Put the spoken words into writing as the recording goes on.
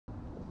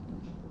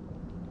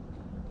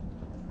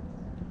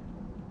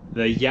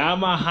The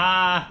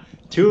Yamaha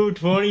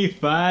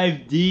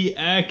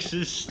 225DX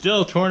is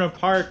still torn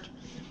apart.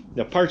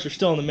 The parts are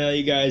still in the mail,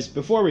 you guys.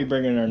 Before we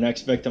bring in our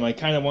next victim, I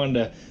kind of wanted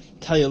to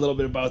tell you a little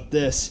bit about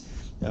this.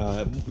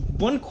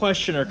 One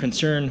question or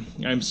concern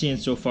I'm seeing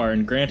so far,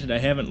 and granted I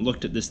haven't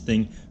looked at this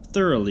thing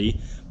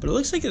thoroughly, but it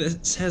looks like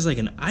it has like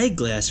an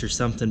eyeglass or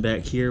something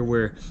back here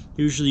where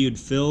usually you'd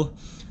fill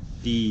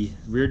the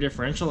rear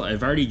differential.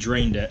 I've already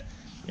drained it,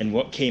 and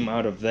what came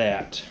out of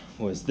that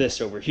was this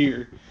over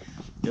here.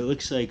 It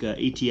looks like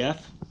ATF.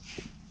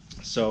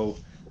 So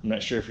I'm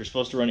not sure if you're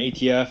supposed to run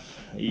ATF.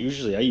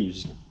 Usually I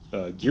use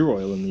gear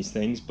oil in these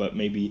things, but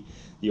maybe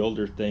the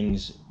older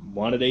things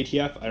wanted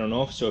ATF. I don't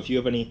know. So if you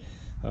have any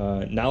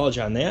knowledge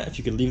on that, if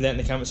you could leave that in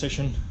the comment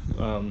section,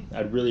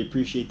 I'd really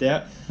appreciate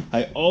that.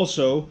 I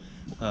also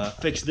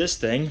fixed this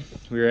thing.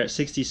 We were at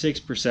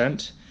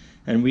 66%,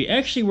 and we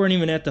actually weren't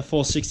even at the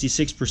full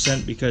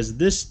 66% because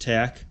this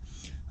tack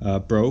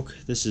broke.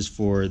 This is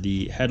for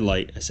the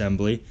headlight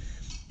assembly.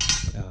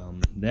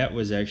 That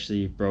was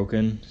actually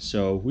broken,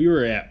 so we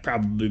were at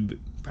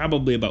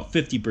probably about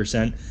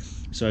 50%.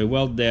 So I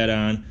welded that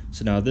on,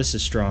 so now this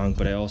is strong,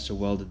 but I also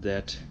welded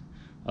that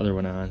other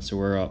one on, so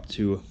we're up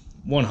to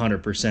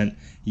 100%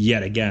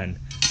 yet again.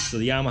 So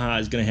the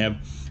Yamaha is going to have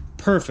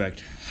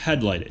perfect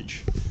headlightage.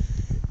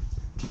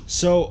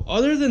 So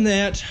other than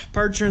that,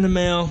 parts are in the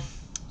mail.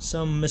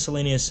 Some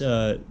miscellaneous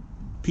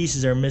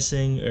pieces are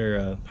missing,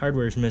 or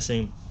hardware is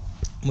missing,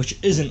 which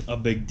isn't a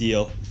big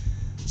deal.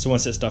 So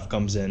once that stuff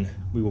comes in,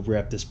 we will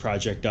wrap this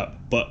project up.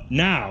 But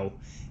now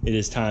it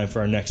is time for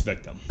our next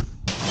victim.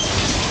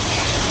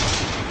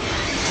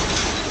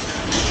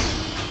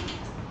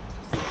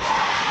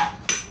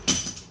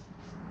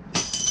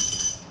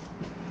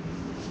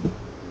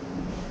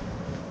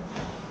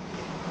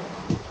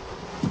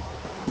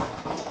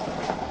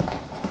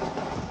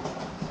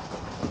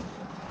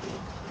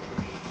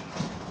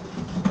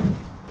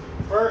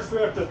 First, we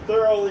have to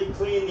thoroughly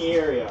clean the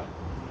area.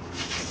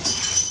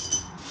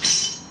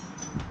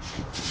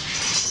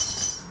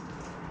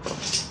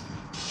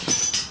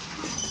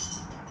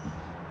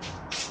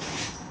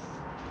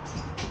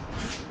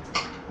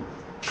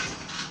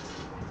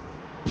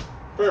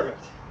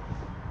 Perfect.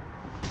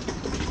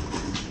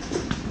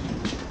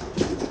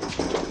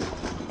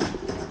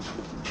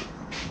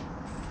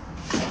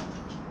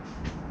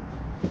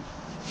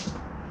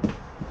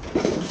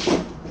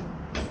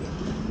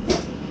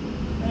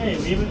 Hey,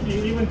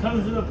 it even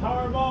comes with a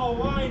Powerball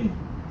wine.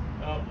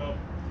 Oh, no.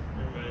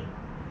 Never mind.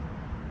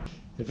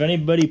 If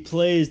anybody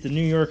plays the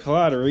New York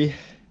lottery,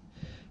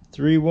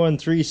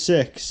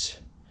 3136,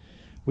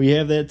 we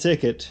have that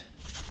ticket.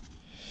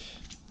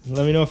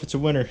 Let me know if it's a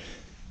winner.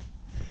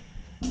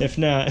 If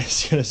not,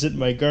 it's gonna sit in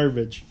my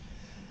garbage.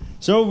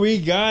 So we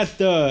got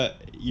the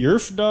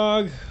Yerf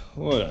dog.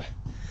 Why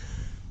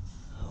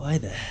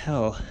the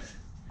hell?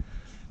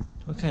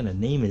 What kind of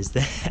name is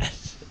that?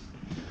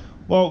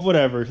 Well,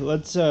 whatever.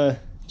 Let's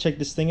check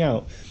this thing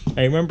out.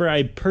 I remember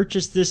I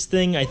purchased this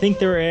thing. I think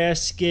they were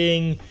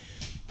asking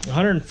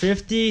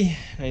 150.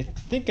 I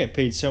think I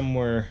paid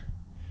somewhere.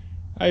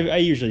 I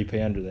usually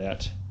pay under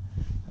that.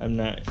 I'm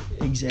not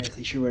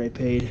exactly sure what I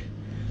paid,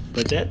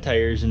 but that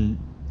tire's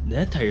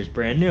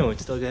brand new. It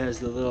still has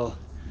the little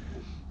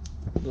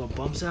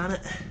bumps on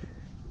it.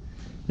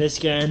 This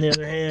guy, on the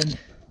other hand,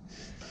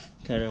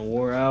 kind of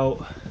wore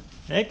out.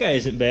 That guy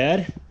isn't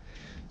bad.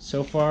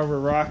 So far, we're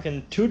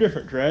rocking two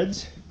different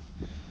treads.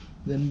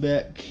 Then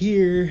back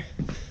here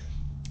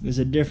is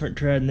a different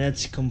tread, and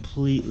that's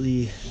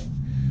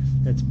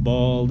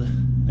bald.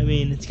 I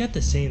mean, it's got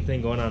the same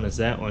thing going on as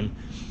that one.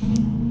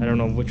 I don't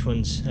know which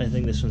one's. I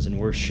think this one's in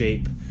worse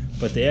shape,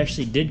 but they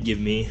actually did give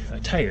me a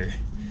tire.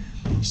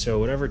 So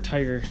whatever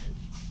tire,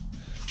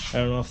 I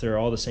don't know if they're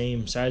all the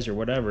same size or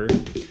whatever,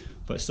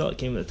 but still it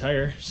came with a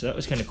tire, so that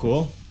was kind of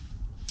cool.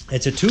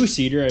 It's a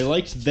two-seater. I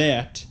liked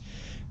that.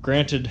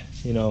 Granted,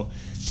 you know,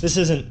 this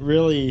isn't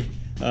really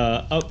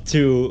up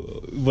to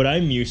what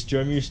I'm used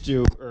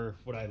to, or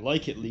what I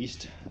like at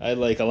least. I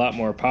like a lot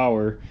more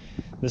power.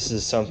 This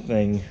is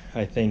something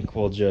I think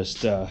we'll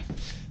just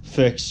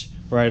fix,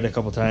 ride it a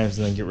couple times,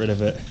 and then get rid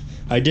of it.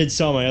 I did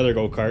sell my other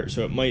go-kart,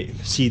 so it might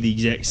see the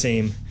exact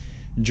same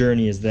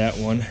journey as that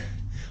one.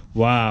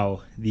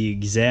 Wow, the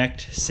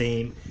exact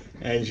same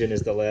engine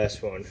as the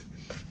last one.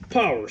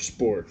 Power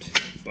Sport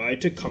by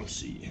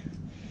Tecumseh.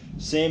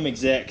 Same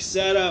exact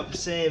setup,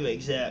 same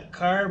exact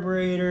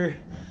carburetor,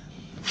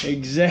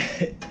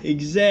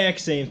 exact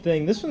same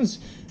thing. This one's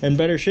in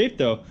better shape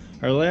though.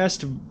 Our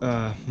last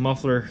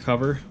muffler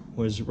cover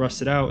was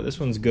rusted out. This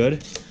one's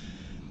good.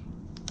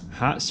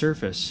 Hot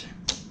surface.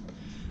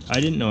 I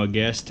didn't know a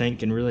gas tank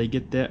can really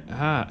get that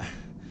hot,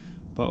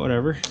 but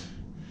whatever.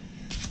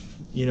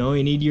 You know,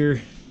 you need your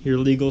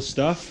legal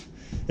stuff.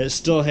 It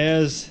still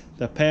has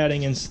the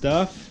padding and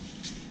stuff.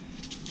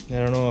 I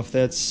don't know if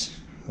that's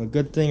a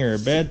good thing or a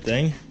bad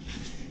thing.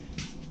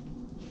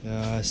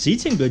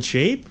 Seat's in good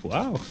shape.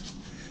 Wow.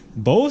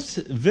 Both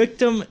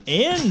victim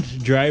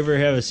and driver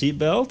have a seat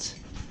belt.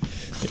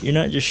 You're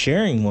not just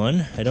sharing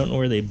one. I don't know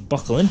where they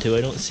buckle into.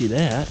 I don't see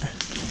that.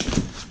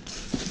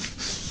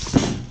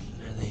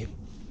 Are they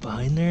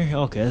behind there?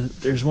 Okay,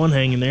 there's one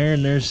hanging there,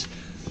 and there's...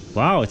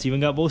 Wow, it's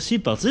even got both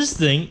seatbelts. This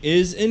thing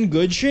is in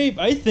good shape.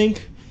 I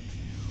think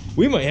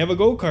we might have a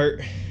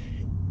go-kart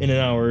in an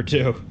hour or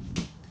two.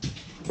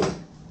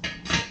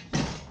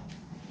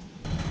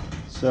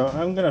 So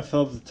I'm gonna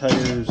fill up the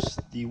tires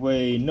the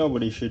way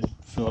nobody should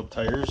fill up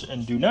tires,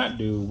 and do not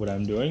do what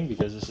I'm doing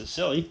because this is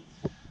silly.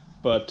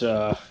 But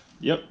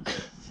yep,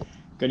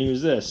 gonna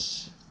use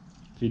this.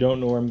 If you don't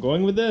know where I'm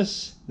going with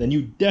this, then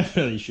you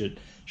definitely should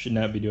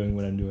not be doing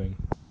what I'm doing.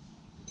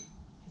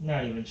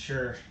 Not even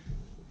sure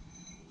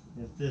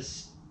if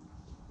this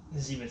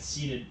is even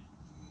seated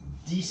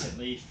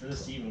decently for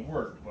this to even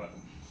work, but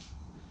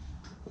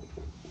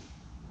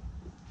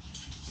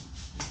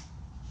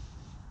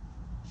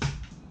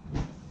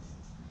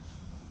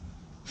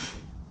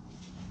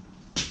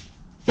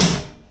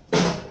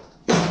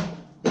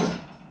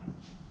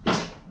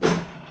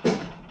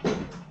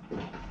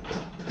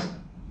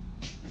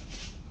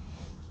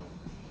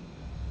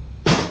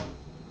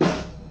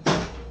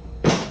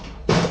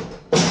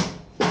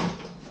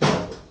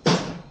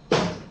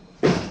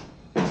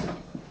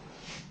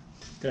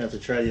gonna have to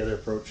try the other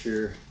approach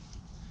here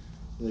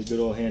with a good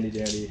old handy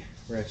dandy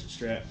ratchet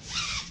strap.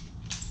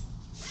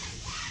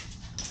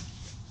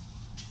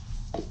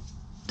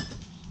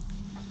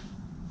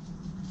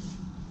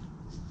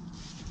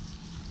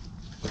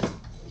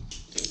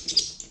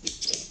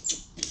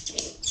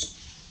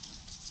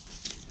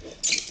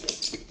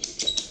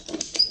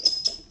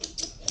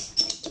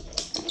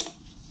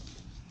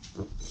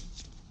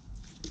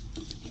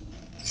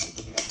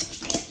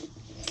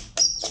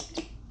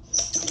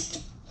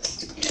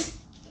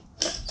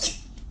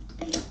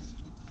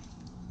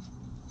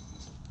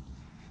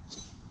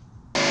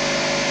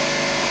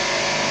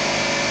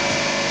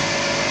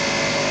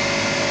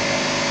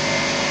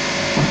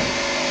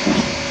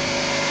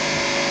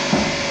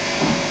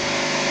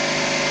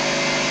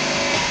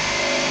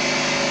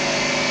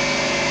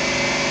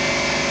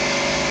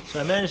 So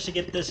I managed to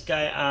get this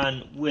guy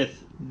on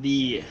with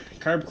the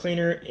carb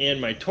cleaner and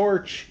my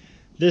torch.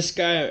 This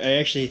guy, I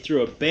actually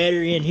threw a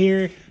battery in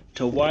here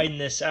to widen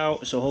this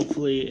out, so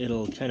hopefully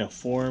it'll kind of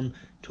form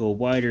to a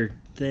wider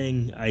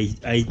thing.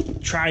 I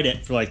tried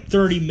it for like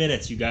 30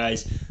 minutes, you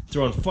guys,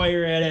 throwing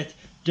fire at it,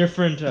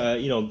 different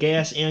you know,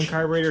 gas and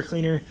carburetor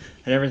cleaner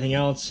and everything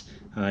else.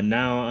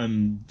 Now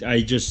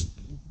I just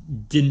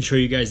didn't show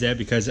you guys that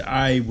because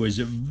I was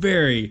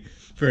very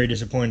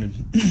disappointed.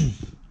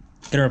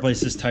 Gonna replace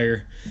this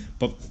tire,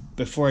 but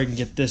before I can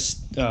get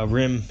this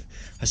rim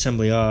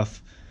assembly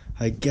off,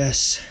 I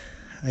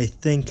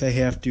think I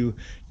have to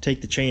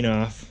take the chain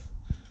off.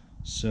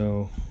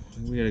 So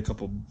we got a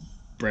couple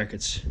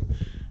brackets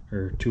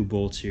or 2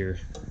 bolts here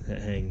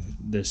that hang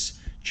this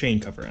chain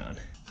cover on.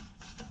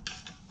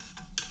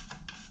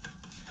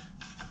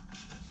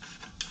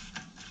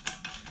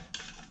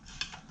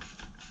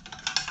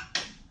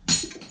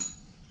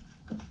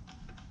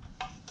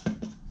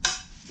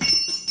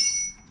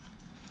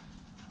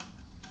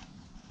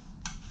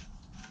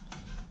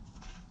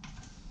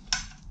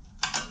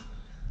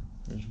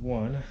 There's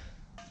one.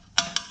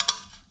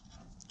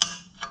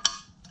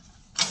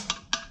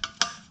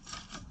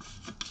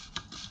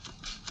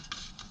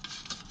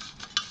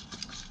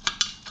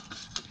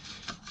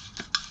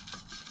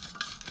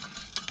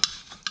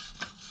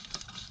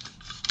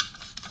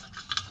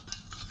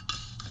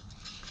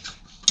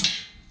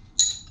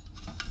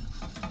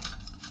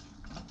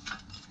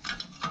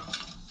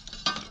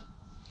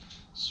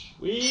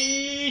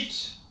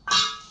 Sweet!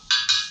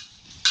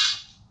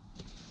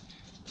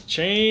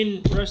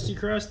 Chain, rusty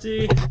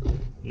crusty,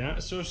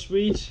 not so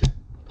sweet,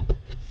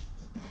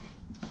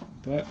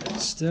 but it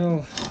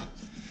still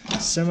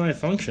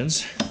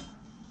semi-functions.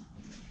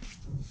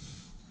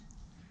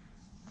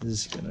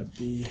 This is gonna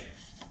be,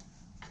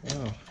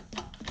 wow.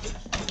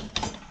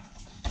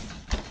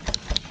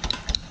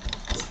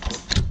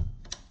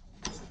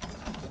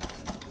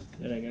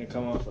 That ain't gonna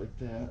come off like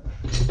that.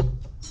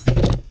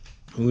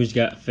 Who's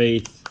got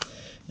faith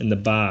in the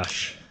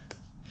Bosch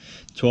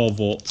 12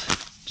 volt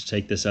to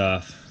take this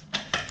off?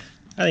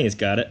 I think it's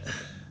got it.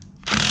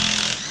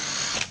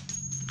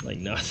 Like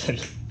nothing.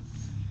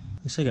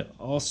 Looks like it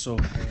also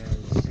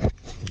has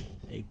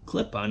a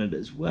clip on it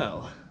as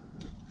well.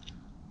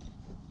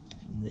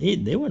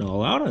 They went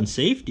all out on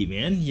safety,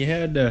 man. You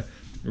had to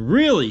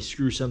really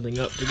screw something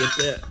up to get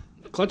that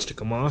clutch to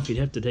come off. You'd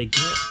have to take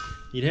that.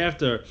 You'd have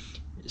to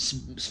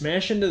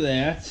smash into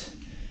that,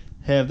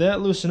 have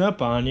that loosen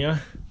up on you,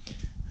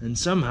 and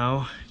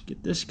somehow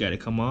get this guy to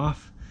come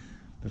off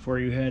before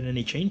you had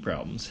any chain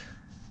problems.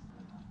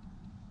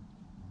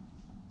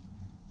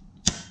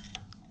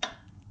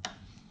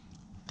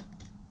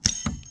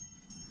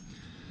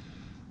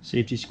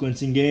 Safety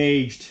squints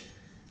engaged.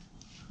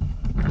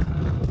 If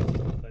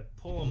I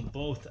pull them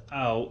both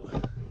out,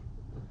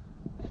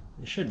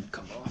 they shouldn't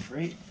come off,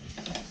 right?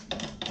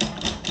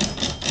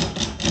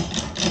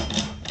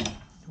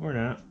 Or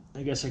not.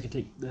 I guess I could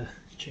take the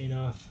chain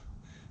off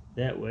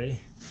that way.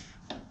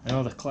 I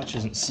know the clutch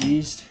isn't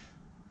seized.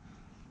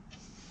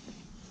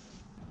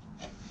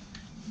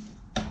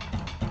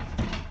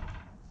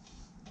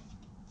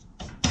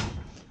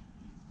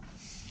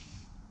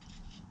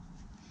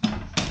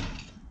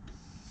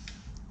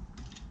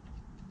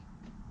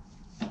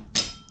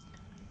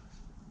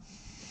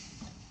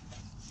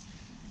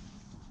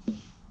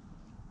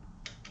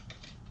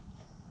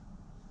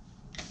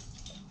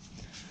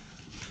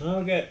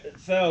 Okay, it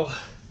fell.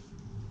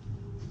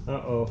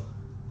 Uh-oh.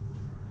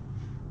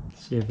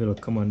 See if it'll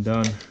come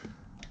undone.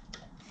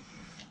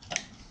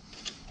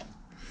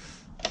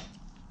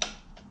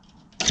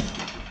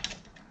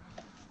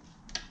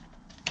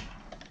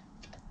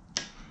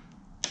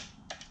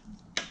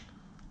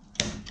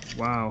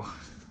 Wow.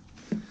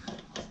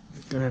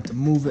 Gonna have to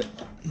move it.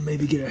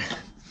 Maybe get a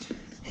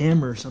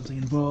hammer or something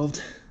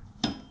involved.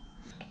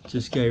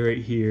 This guy right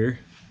here.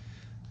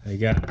 I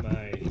got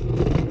my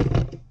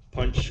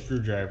punch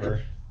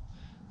screwdriver.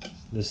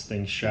 This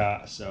thing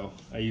shot, so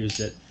I used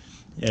it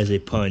as a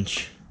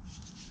punch.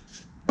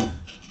 A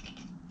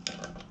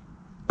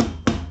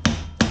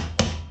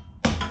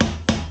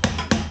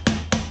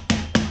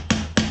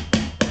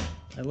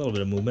little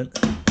bit of movement.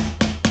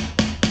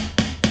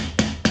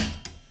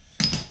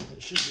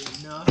 It should be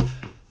enough.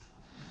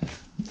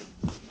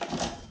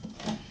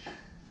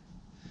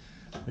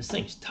 This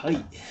thing's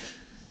tight.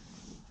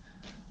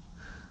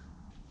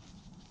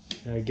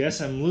 I guess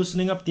I'm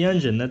loosening up the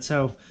engine. That's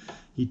how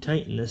you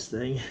tighten this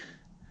thing.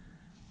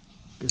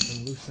 Guess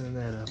I'm loosening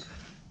that up.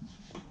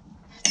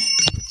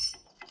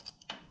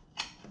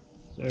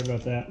 Sorry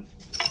about that.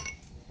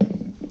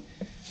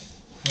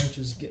 Wrench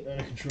is getting out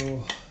of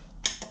control.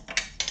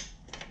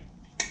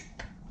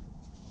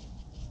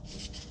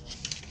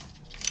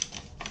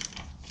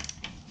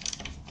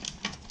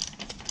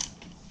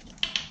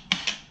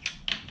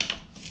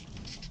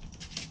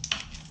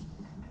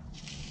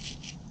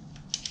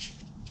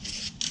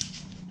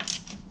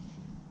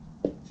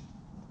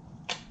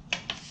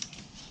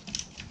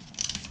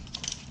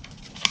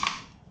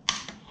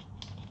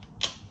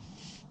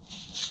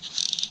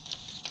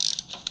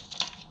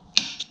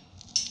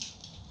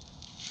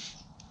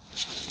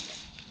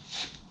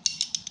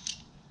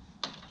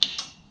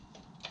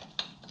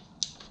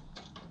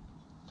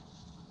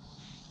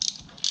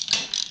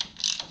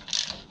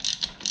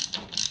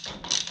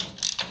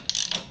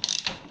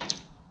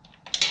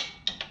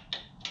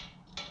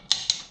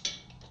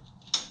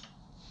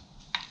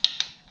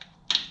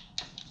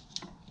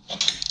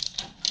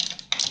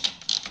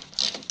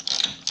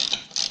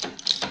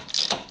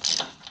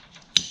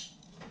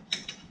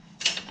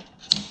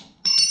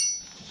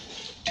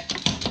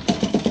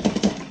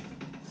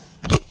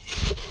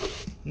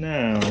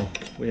 Now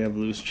we have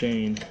loose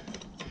chain.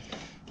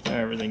 Now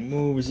everything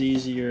moves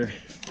easier.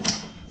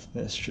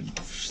 This should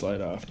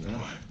slide off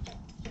now.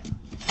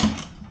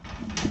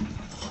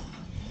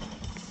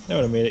 That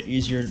would have made it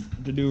easier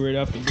to do right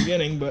off the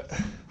beginning, but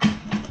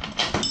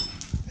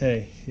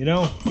hey, you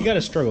know, you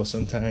gotta struggle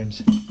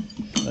sometimes.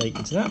 Like,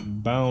 it's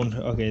not bound.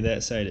 Okay,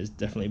 that side is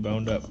definitely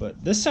bound up,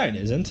 but this side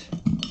isn't.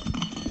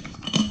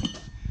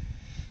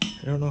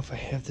 I don't know if I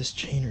have this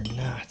chain or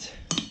not.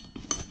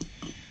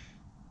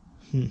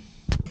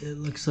 It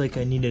looks like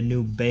I need a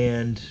new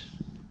band.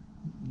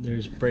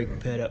 There's brake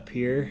pad up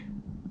here,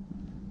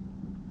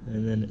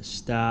 and then it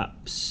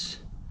stops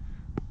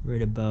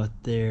right about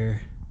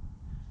there.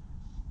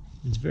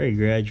 It's very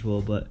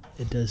gradual, but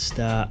it does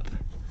stop.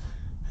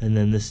 And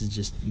then this is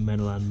just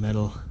metal on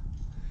metal,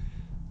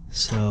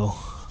 so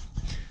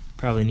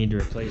probably need to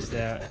replace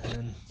that,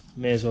 and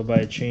may as well buy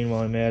a chain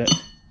while I'm at it.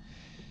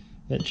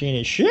 That chain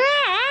is shot!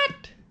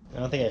 I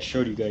don't think I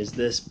showed you guys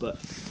this, but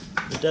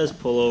it does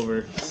pull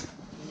over.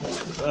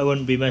 I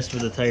wouldn't be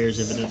messing with the tires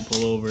if it didn't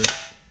pull over.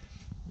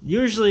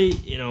 Usually,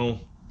 you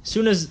know,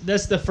 soon as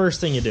that's the first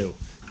thing you do.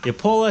 You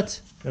pull it.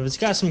 If it's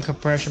got some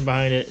compression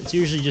behind it, it's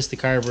usually just the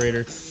carburetor.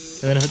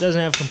 And then if it doesn't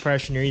have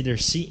compression, you're either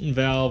seating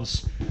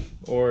valves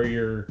or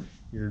you're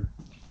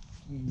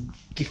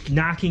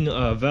knocking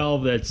a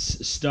valve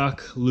that's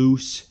stuck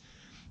loose.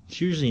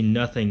 It's usually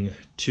nothing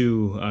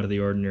too out of the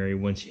ordinary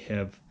once you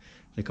have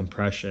the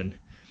compression.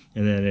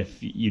 And then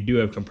if you do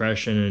have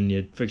compression and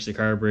you fix the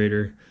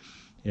carburetor,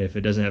 if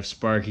it doesn't have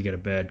spark, you get a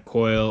bad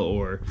coil,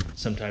 or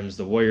sometimes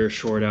the wires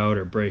short out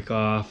or break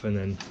off, and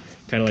then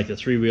kind of like the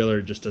three-wheeler,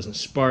 it just doesn't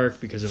spark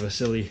because of a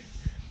silly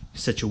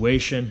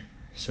situation.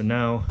 So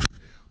now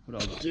what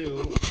I'll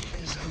do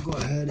is I'll go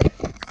ahead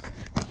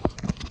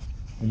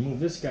and move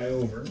this guy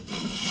over,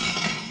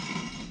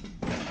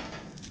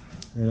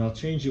 and I'll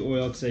change the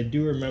oil, because I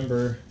do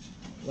remember,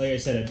 like I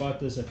said, I bought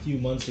this a few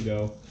months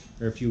ago,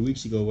 or a few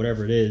weeks ago,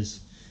 whatever it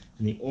is,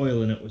 and the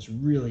oil in it was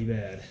really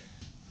bad.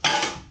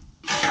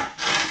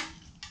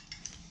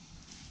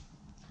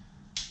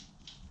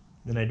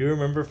 And I do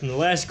remember from the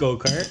last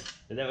go-kart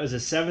that was a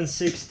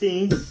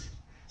 7/16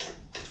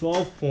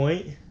 12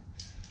 point,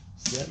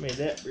 so that made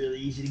that really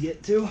easy to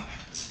get to.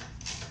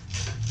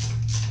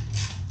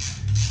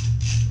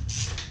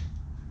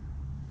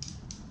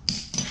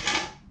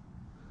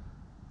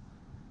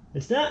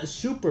 It's not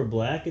super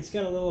black, it's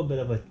got a little bit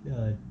of a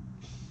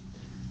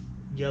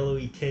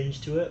yellowy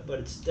tinge to it, but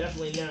it's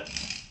definitely not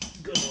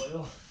good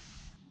oil.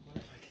 What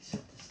if I can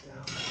set this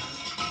down?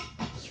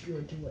 I'm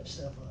screwing too much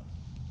stuff up.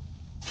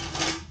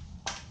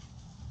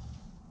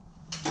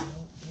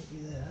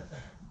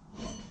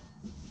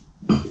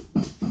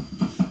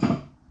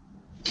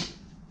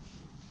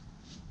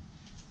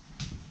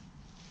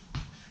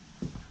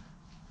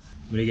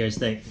 What do you guys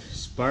think?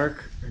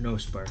 Spark or no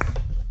spark?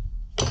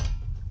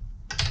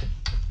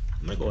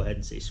 gonna go ahead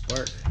and say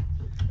spark.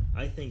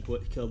 I think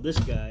what killed this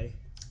guy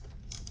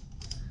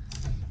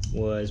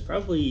was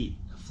probably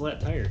a flat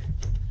tire.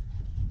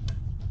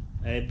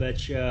 I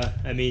bet you,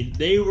 I mean,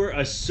 they were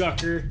a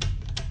sucker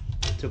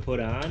to put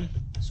on,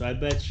 so I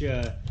bet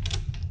you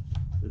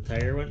the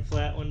tire went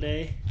flat one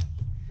day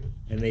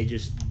and they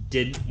just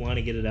didn't want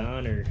to get it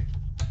on or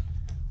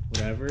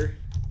whatever,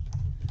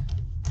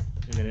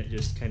 and then it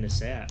just kind of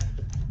sat.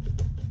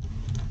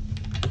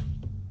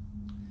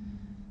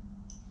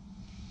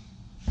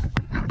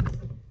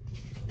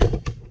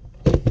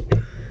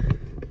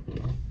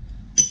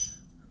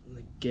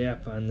 The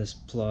gap on this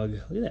plug,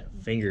 look at that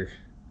finger.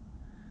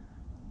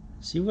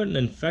 See what an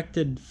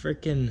infected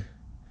frickin'...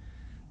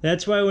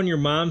 That's why when your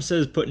mom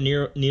says put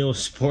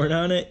Neosporin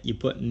on it, you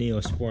put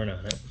Neosporin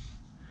on it.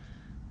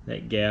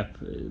 That gap,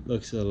 it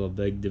looks a little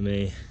big to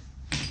me.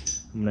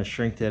 I'm gonna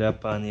shrink that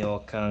up on the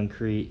old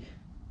concrete.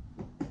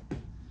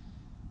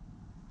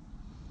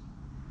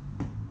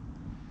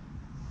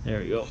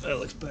 There we go, that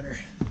looks better.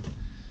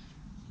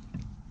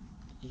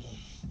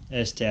 I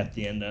just tapped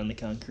the end on the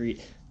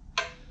concrete.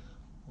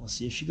 We'll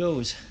see if she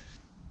goes.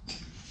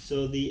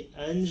 So the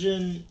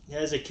engine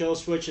has a kill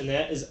switch and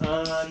that is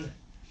on.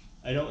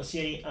 I don't see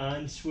any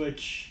on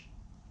switch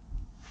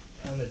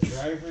on the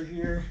driver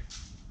here.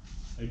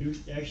 I do,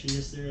 actually,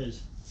 yes there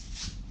is.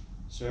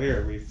 So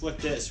here, we flick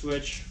that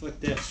switch,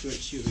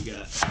 see what we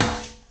got.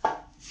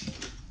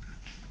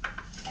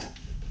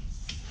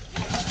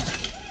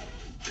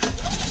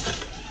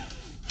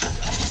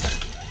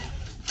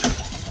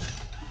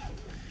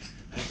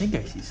 I think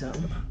I see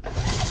something.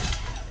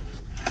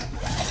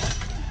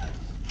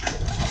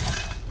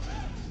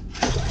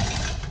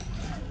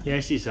 Yeah, I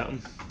see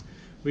something.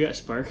 We got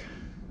spark.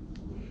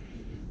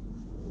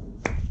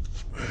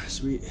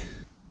 Sweet.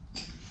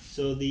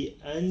 So the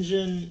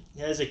engine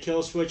has a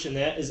kill switch and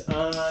that is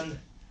on.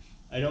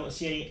 I don't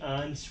see any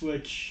on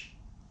switch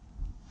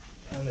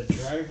on the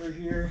driver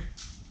here.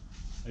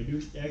 I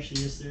do,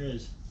 actually, yes there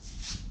is.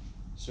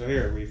 So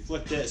here, we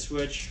flick that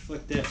switch,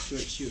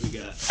 see what we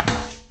got.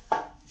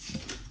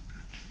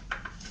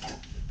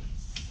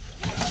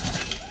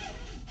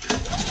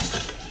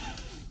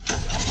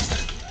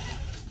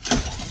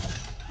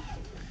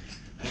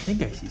 I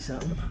think I see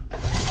something.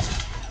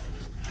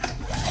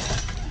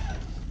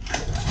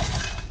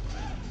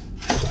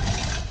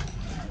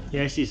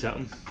 Yeah, I see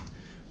something.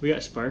 We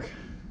got spark.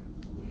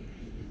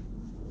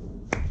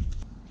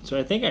 So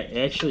I think I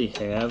actually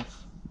have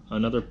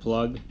another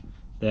plug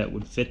that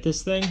would fit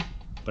this thing,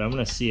 but I'm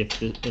gonna see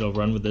if it'll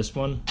run with this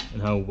one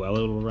and how well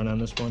it'll run on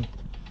this one.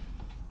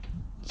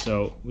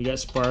 So we got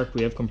spark,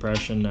 we have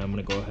compression. Now I'm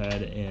gonna go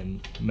ahead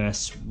and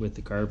mess with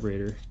the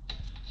carburetor.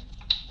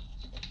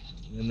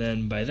 And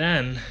then by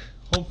then,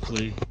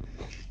 hopefully,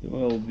 the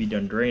oil will be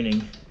done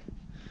draining.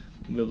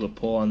 We'll be able to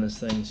pull on this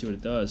thing and see what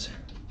it does.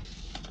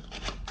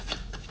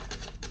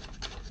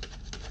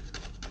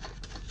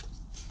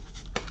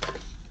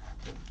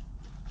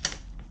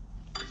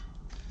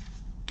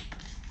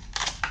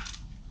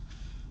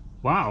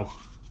 Wow,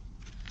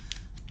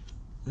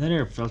 that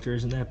air filter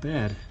isn't that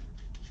bad.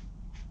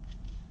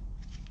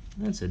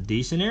 That's a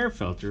decent air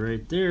filter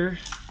right there.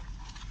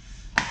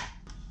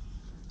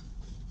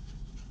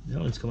 That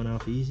one's coming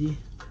off easy.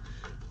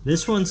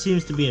 This one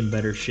seems to be in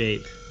better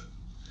shape.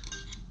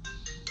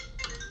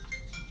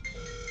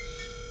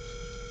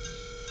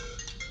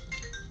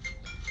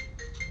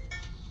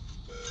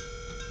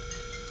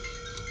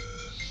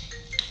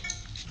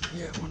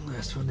 Yeah, one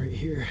last one right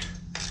here.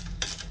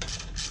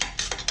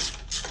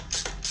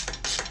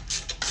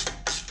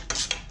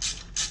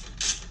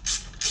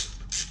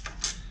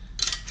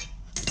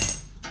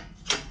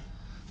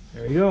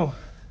 There you go.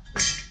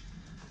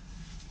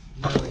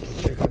 Now we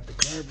can check out the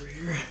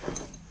carburetor.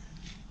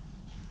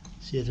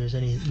 See if there's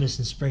any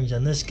missing springs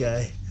on this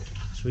guy.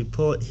 So we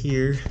pull it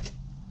here,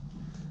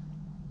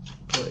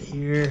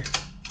 and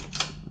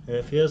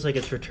it feels like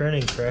it's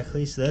returning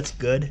correctly, so that's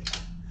good.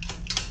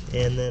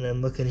 And then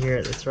I'm looking here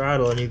at the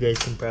throttle, and you guys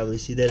can probably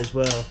see that as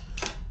well.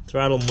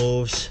 Throttle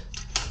moves,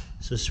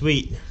 so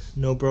sweet.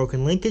 No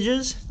broken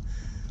linkages.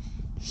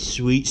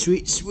 Sweet,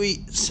 sweet,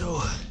 sweet.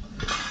 So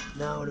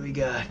now what do we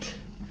got?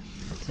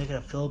 Taking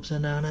a Phillips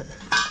end on it.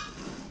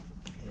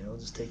 Yeah, I'll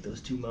just take those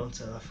two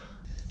mounts off.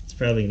 It's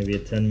probably going to be a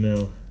 10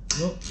 mil.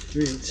 Nope,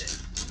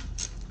 3/8.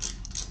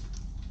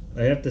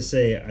 I have to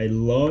say, I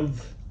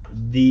love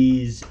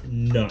these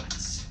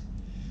nuts.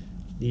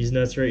 These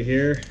nuts right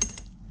here.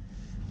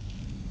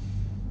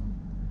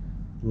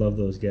 Love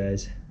those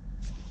guys.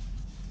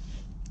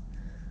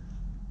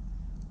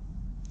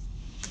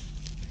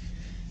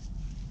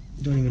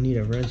 Don't even need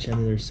a wrench on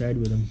the other side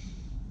with them.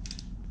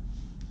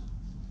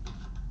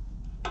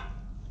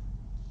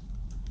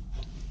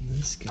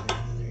 This guy on the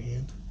other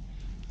hand.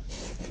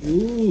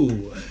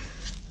 Ooh,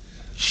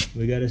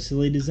 we got a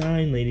silly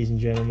design, ladies and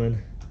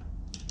gentlemen.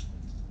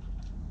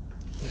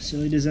 A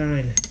silly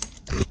design.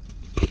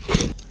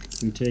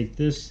 We take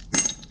this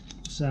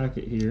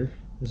socket here.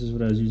 This is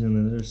what I was using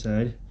on the other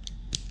side.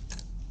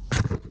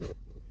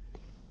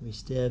 We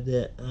stab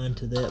that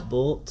onto that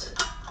bolt.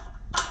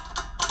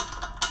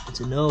 It's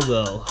a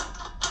no-go.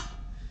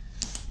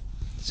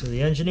 So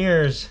the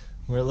engineers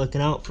were looking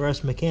out for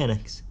us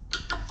mechanics.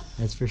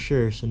 That's for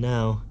sure. So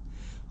now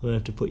I'm gonna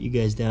have to put you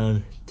guys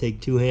down,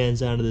 take 2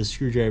 hands onto the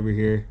screwdriver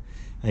here,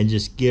 and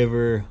just give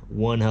her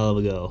one hell of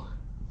a go.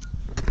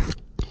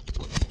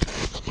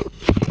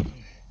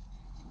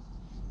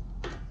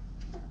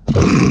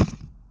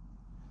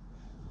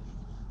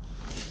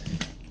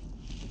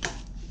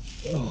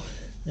 Oh,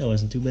 that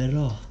wasn't too bad at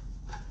all.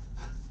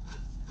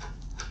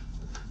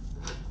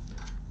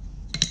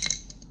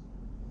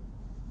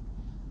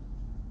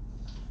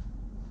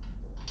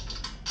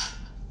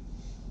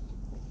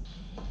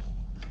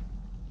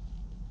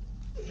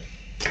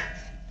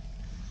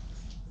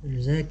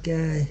 There's that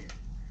guy,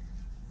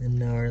 and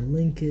now our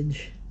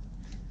linkage.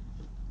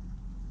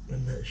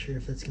 I'm not sure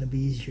if that's going to be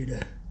easier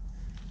to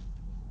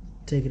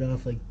take it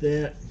off like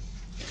that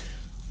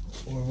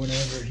or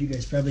whatever. You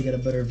guys probably got a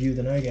better view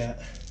than I got.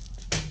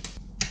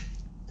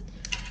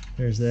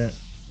 There's that.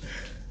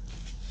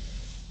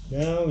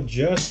 Now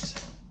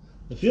just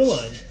the fuel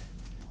line.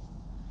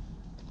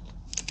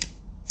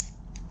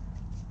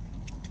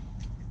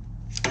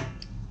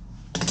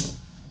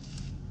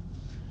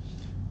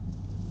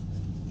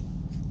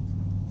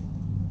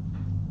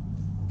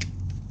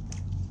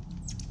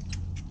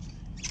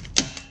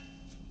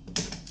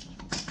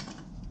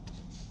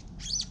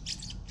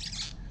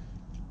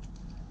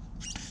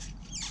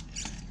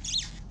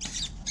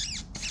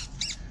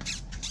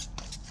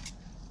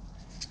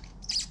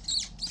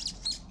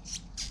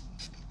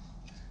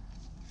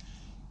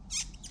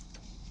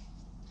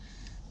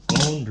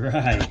 Bone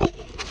dry.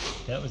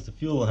 That was the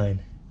fuel line.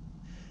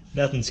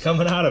 Nothing's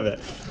coming out of it.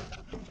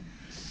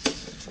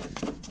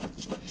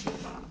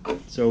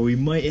 So we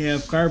might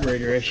have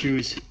carburetor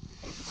issues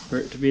for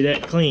it to be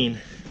that clean.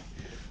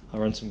 I'll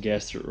run some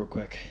gas through it real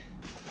quick.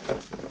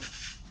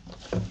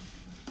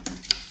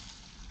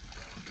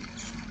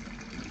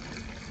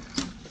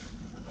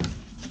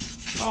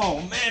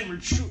 Oh man, we're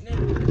shooting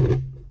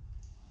it.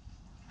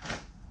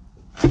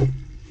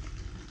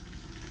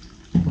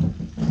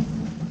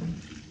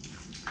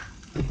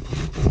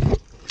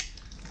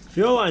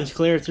 Fuel line's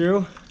clear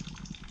through.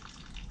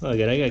 Look at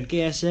it, I got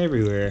gas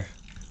everywhere.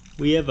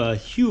 We have a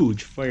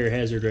huge fire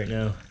hazard right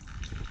now.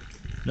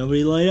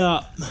 Nobody light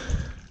up.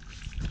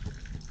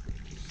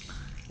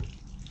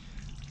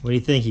 What do you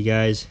think, you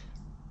guys?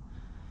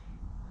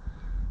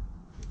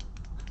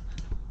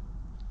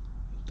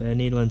 Bad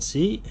needle and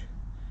seat.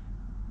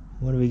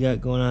 What do we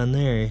got going on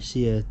there? I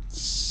see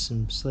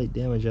some slight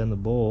damage on the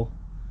bowl.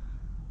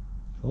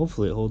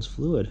 Hopefully it holds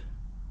fluid.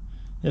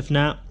 If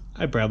not,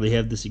 I probably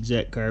have this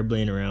exact carb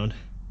laying around.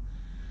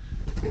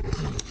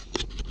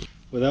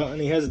 Without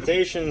any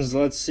hesitations,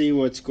 let's see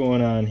what's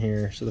going on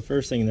here. So the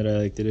first thing that I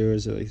like to do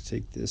is I like to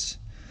take this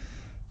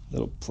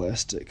little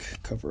plastic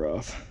cover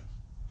off.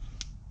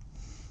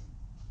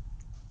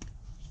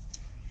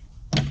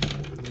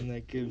 And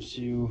that gives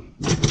you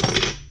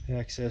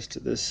access to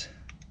this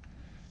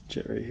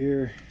jet right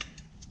here.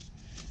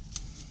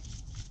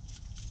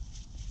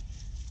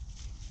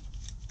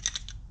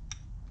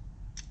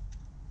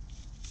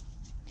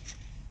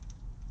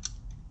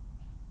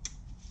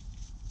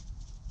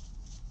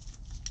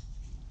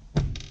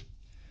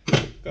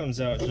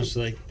 Comes out just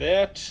like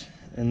that,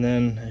 and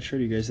then I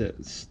showed you guys that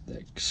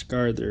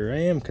scar there. I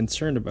am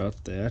concerned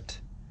about that.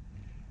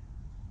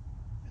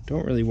 I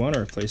don't really want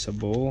to replace a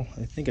bowl.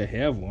 I think I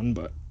have one,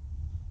 but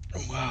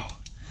wow,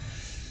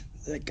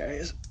 that guy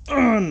is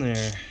on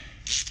there.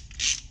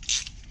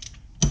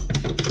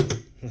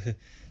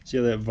 See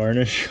how that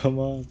varnish come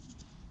off?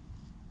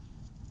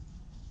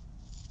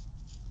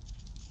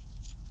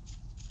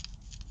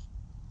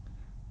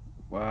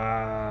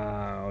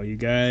 Wow, you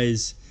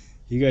guys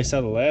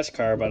saw the last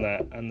carb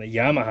on the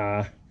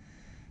Yamaha.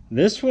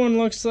 This one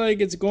looks like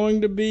it's going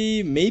to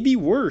be maybe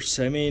worse.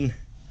 I mean,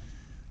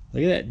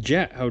 look at that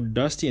jet, how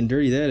dusty and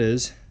dirty that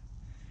is.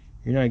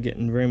 You're not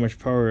getting very much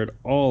power at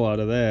all out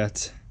of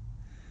that.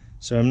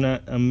 So I'm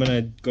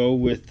gonna go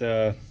with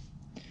the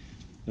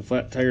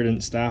flat tire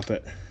didn't stop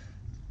it.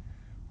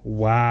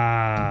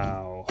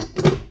 Wow.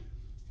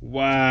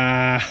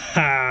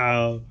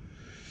 Wow.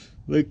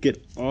 Look at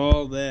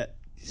all that.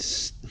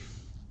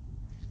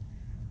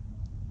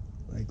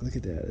 Like, look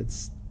at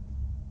that.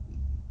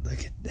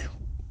 Look at that.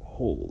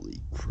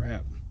 Holy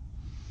crap.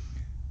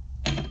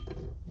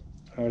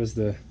 How does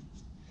oh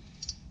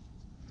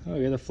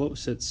yeah, the float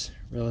sits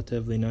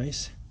relatively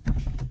nice.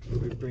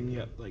 We bring you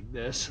up like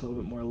this, a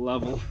little bit more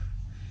level.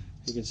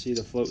 You can see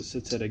the float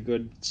sits at a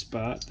good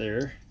spot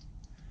there.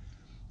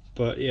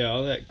 But yeah,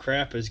 all that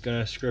crap is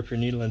gonna screw up your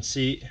needle and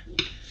seat.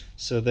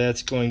 So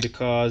that's going to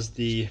cause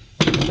the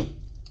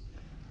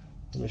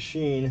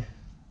machine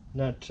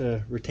not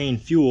to retain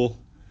fuel.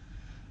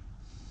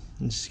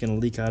 It's just gonna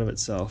leak out of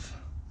itself.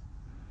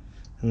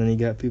 And then you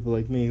got people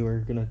like me who are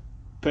gonna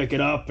pick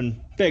it up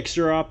and fix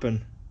her up and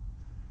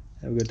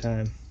have a good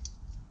time.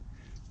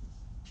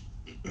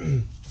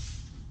 Okay.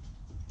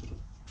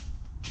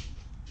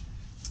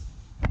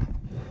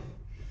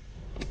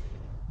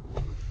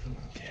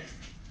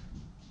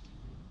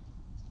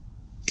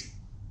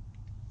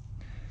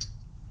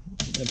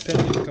 That pin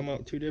didn't come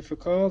out too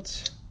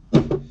difficult.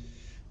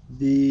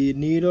 The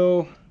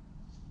needle,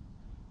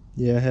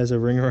 yeah, has a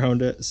ring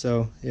around it,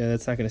 so yeah,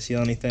 that's not going to seal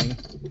anything.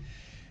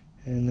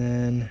 And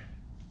then,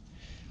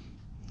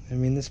 I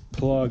mean, this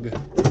plug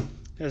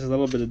has a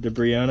little bit of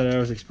debris on it. I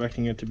was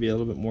expecting it to be a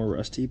little bit more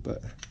rusty,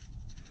 but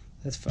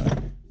that's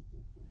fine.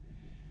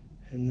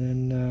 And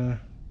then,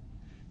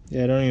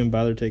 yeah, I don't even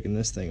bother taking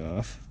this thing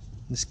off.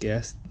 This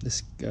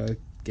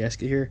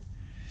gasket here.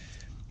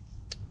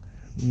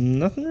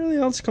 Nothing really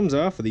else comes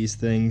off of these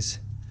things.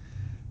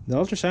 The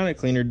ultrasonic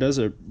cleaner does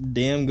a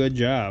damn good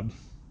job.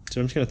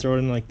 So I'm just going to throw it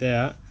in like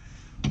that.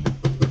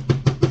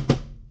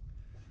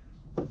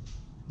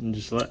 And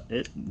just let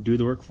it do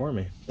the work for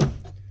me.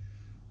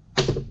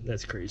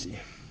 That's crazy.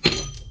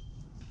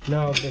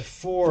 Now,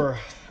 before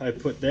I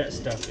put that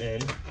stuff in,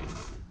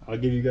 I'll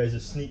give you guys a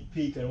sneak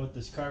peek on what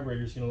this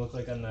carburetor is going to look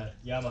like on the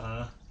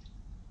Yamaha.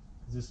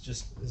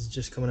 This is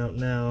just coming out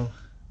now.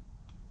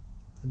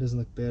 It doesn't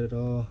look bad at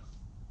all.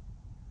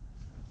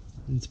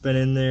 It's been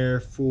in there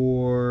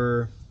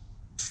for,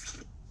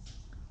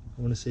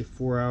 I want to say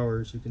 4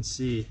 hours. You can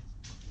see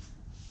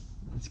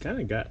it's kind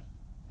of got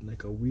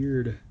like a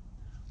weird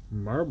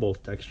marble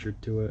texture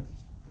to it.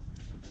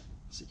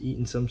 It's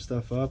eaten some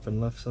stuff up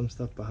and left some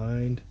stuff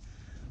behind.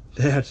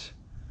 That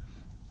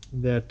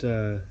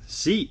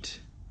seat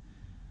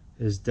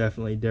is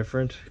definitely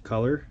different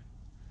color.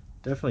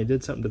 Definitely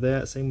did something to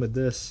that. Same with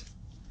this.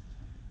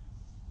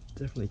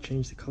 Definitely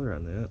changed the color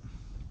on that.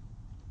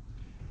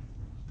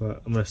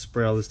 But I'm gonna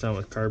spray all this down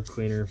with carb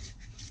cleaner,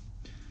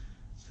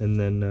 and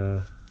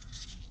then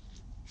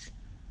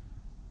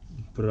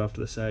put it off to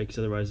the side, because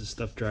otherwise the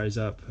stuff dries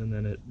up, and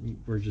then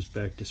we're just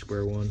back to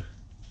square one.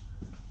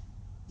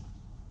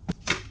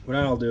 What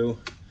I'll do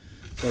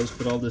is I'll just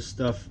put all this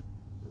stuff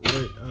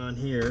right on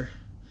here,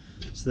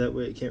 so that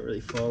way it can't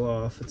really fall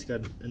off. It's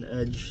got an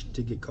edge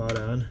to get caught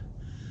on.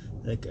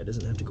 That guy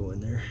doesn't have to go in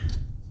there.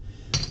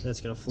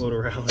 That's gonna float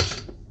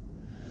around.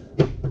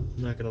 I'm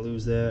not gonna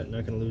lose that,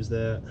 not gonna lose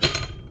that.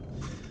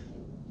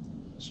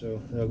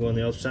 So that'll go in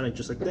the ultrasonic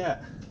just like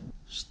that.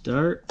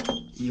 Start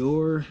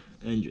your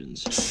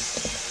engines.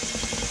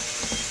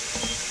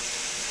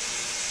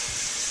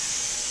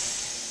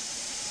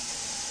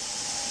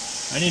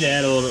 I need to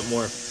add a little bit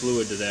more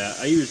fluid to that.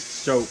 I used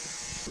soap.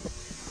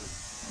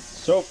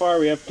 So far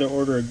we have to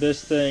order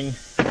this thing.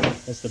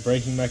 That's the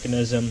braking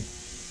mechanism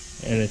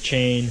and a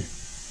chain.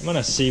 I'm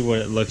gonna see what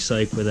it looks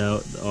like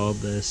without all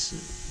this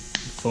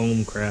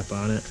foam crap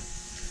on it.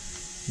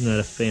 I'm not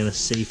a fan of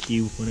safety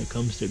when it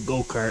comes to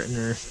go-karting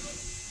or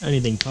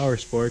anything power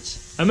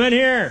sports. I'm in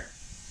here!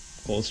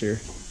 Cole's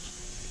here.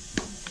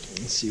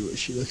 Let's see what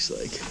she looks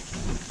like.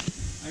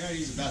 I gotta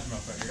use the bathroom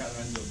real quick. I got the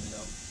rest of it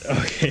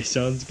though. Okay,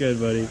 sounds good,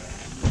 buddy.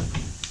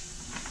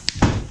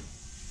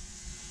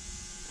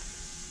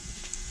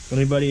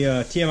 Anybody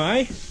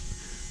TMI?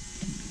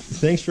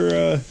 Thanks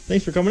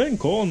for coming in,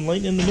 Cole, and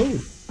lightening the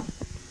mood.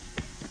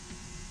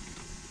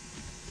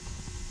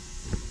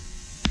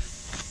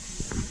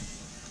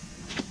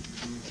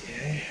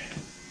 Okay.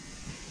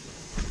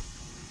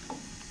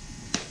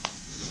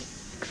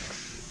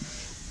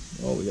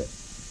 Oh,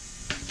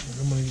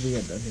 how many do we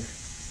got down here?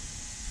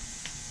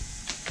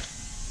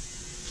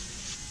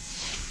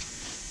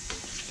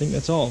 I think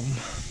that's all of them.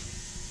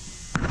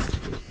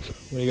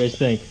 What do you guys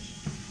think?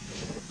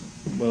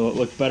 Will it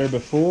look better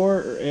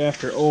before or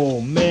after?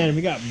 Oh man,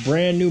 we got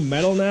brand new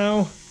metal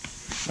now.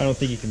 I don't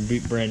think you can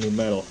beat brand new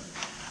metal.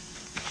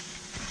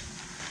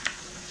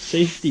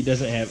 Safety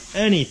doesn't have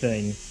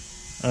anything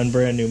on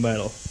brand new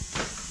metal.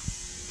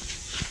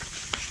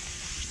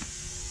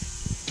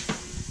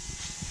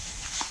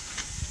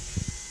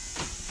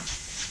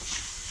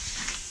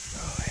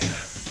 Oh yeah.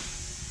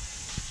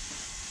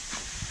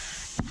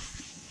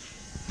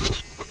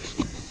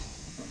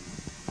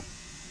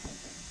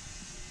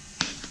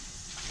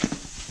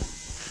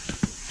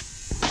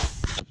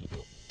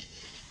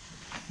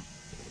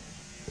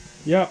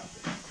 Yep,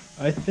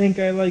 I think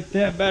I like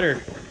that better.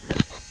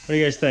 What do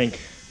you guys think?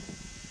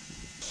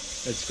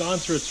 It's gone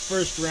through its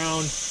first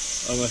round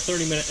of a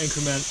 30-minute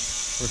increment.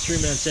 We're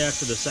 3 minutes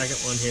after the second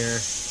one here.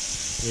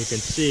 You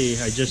can see,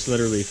 I just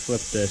literally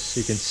flipped this.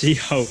 You can see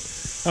how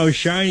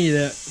shiny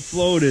that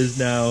float is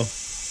now.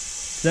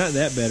 It's not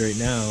that bad right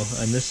now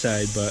on this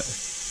side, but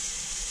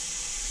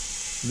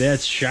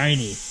that's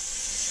shiny.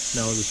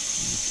 Now we'll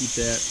just keep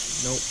that.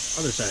 Nope,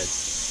 other side.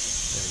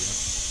 There we go.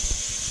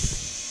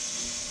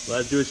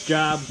 Let it do its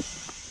job.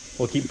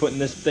 We'll keep putting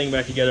this thing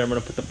back together. I'm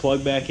going to put the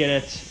plug back in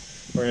it.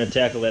 We're going to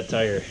tackle that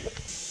tire.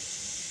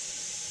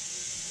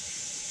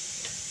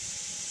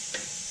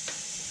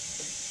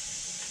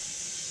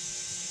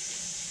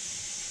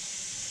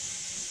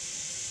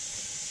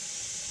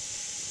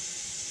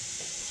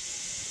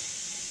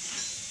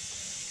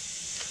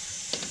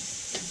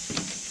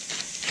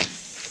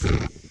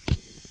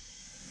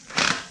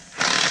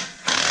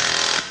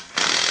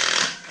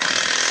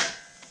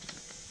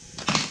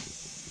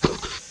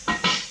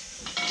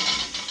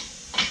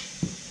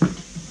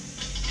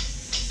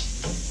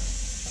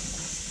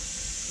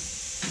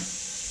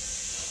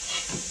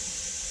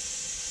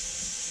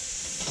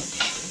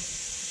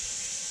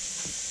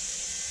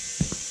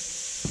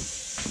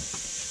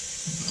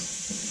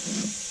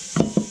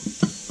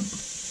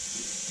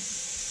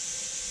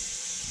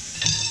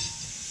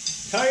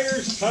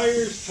 Tires,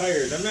 tires,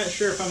 tires. I'm not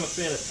sure if I'm a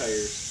fan of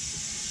tires.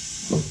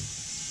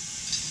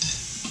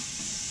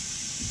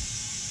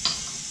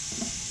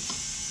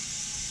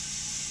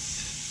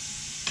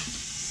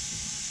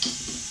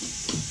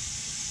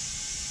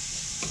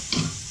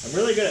 I'm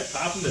really good at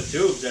popping the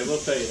tubes, I will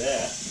tell you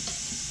that.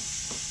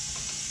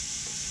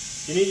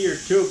 If you need your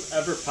tube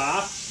ever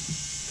popped,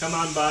 come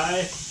on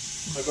by.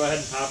 I'll go ahead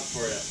and pop it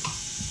for you.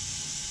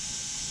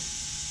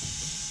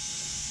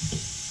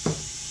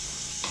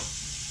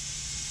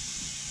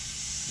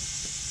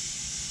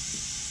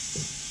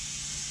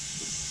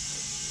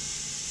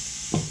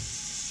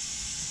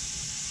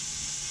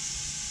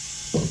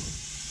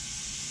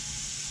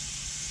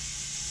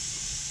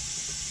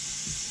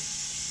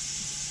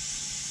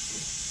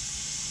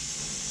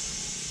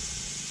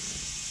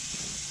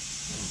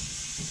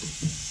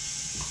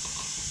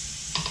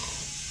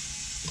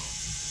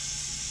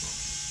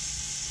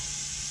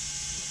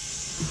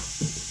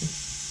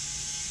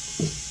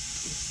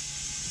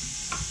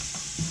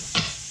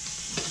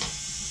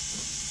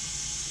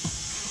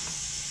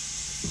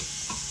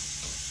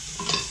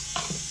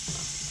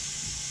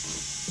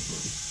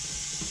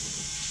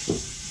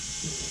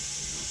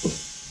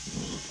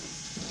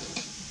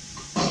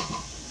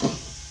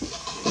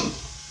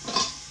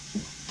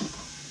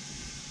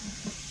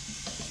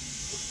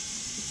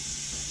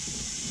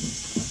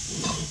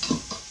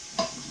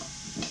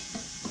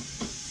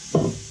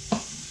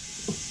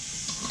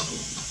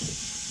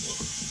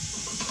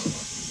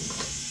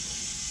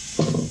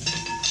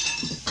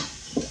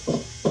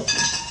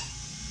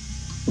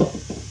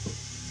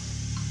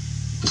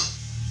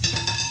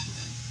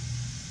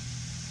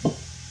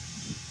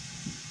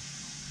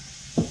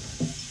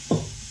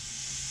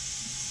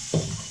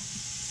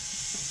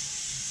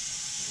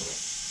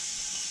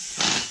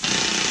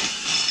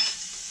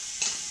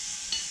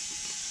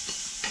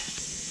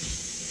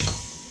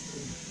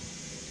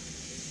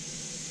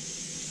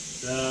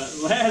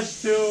 The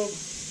last two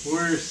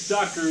were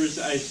suckers.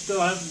 I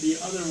still have the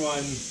other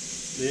one.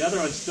 The other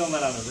one's still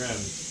not on the rim.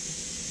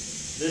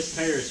 This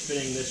tire is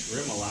fitting this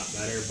rim a lot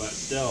better, but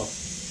still,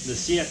 the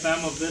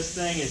CFM of this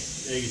thing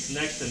is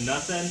next to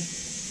nothing,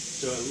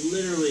 so it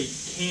literally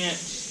can't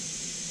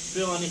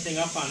fill anything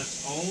up on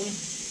its own.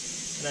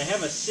 And I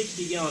have a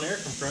 60-gallon air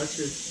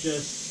compressor. It's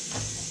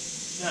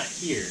just not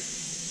here.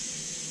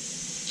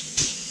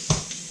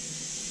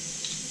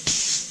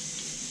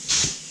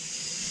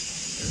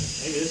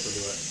 Maybe this will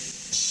do it.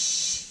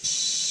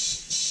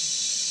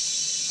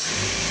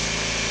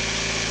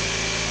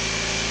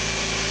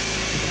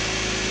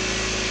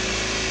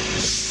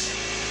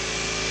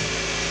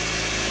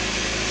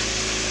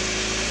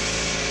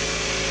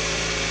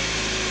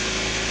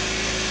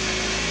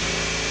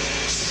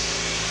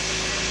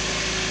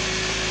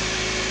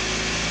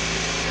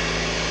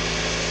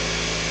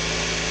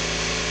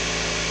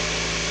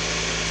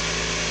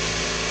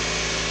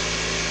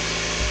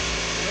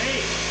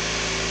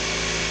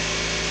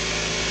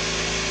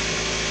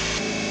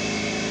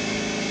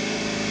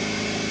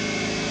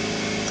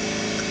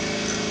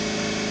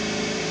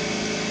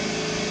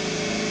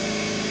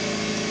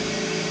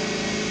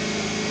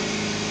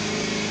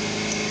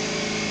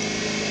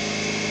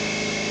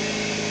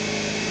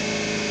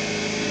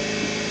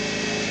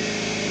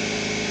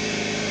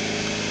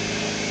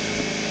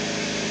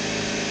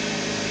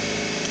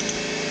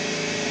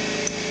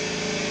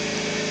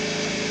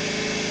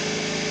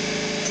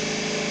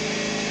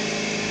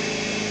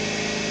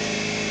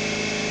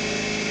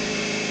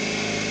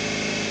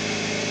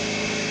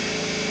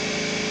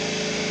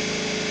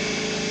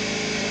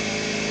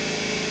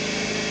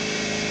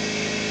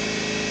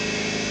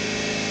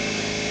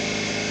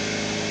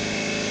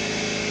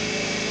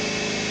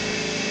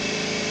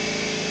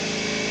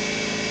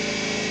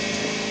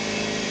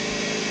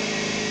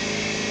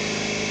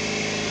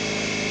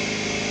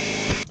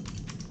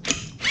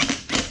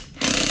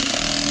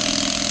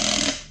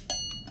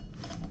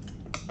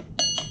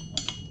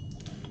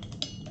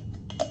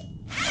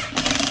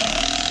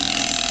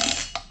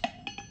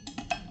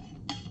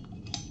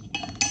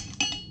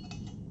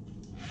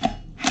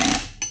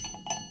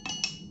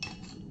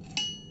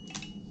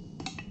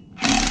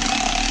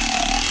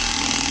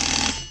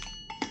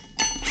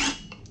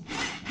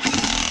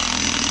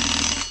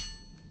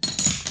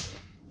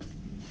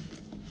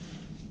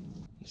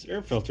 This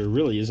air filter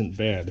really isn't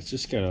bad. It's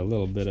just got a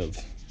little bit of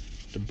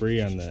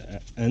debris on the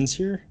ends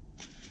here.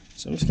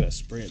 So I'm just going to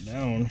spray it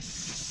down and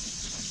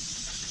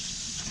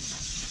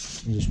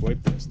just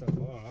wipe that stuff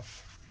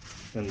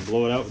off and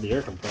blow it out with the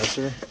air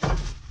compressor.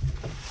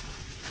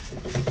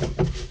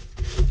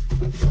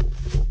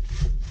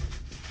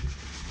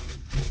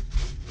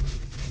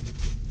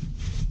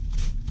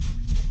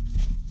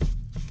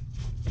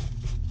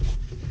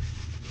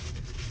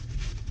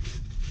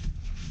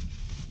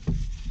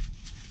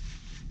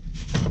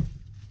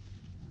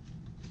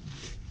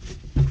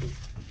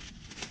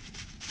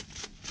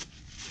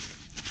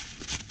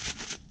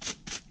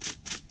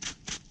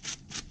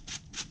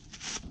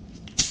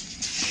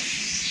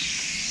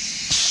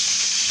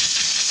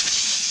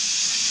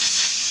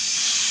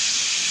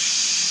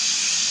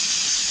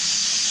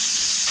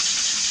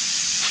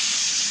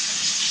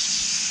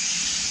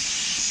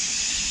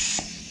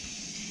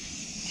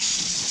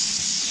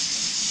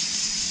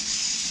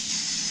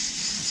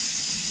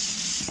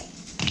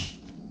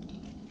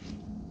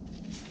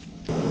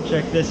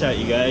 this out,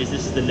 you guys.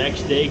 This is the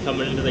next day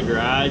coming into the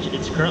garage.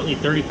 It's currently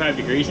 35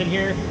 degrees in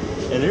here,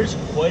 and there's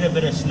quite a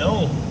bit of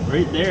snow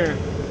right there.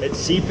 It's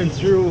seeping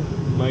through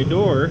my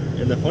door,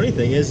 and the funny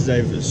thing is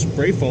I've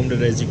spray foamed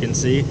it, as you can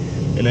see,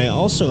 and I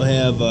also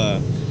have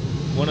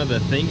one of the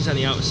things on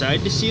the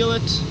outside to seal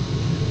it,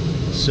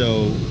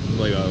 so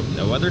like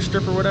a weather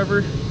strip or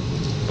whatever,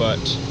 but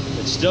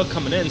it's still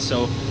coming in.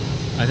 So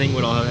I think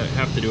what I'll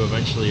have to do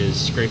eventually is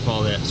scrape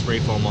all that spray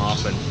foam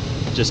off and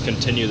just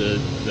continue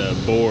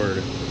the board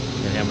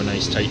and have a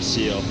nice tight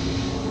seal,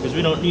 because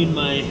we don't need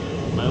my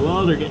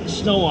welder getting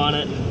snow on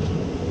it,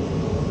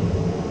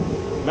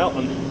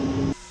 melting.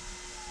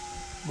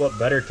 What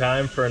better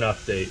time for an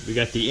update? We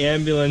got the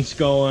ambulance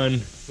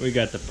going, we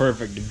got the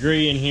perfect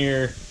degree in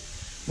here,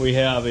 we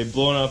have a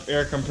blown up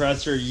air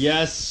compressor.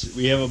 Yes,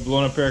 we have a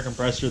blown up air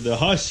compressor, the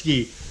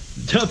Husky,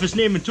 toughest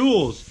name in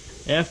tools.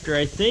 After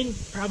I think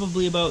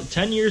probably about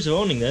 10 years of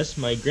owning this,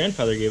 my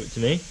grandfather gave it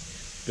to me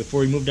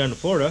before he moved down to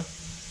Florida.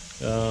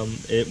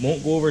 It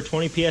won't go over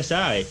 20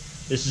 psi.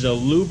 This is a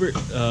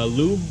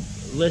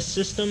lubeless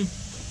system,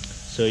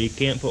 so you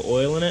can't put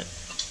oil in it.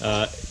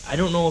 I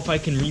don't know if I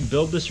can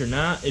rebuild this or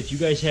not. If you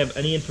guys have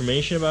any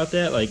information about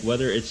that, like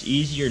whether it's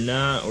easy or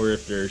not, or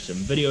if there's some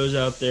videos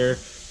out there,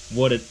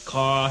 what it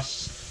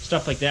costs,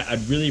 stuff like that,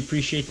 I'd really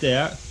appreciate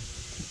that.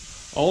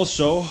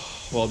 Also,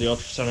 while the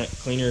ultrasonic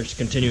cleaner is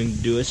continuing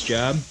to do its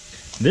job,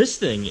 this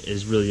thing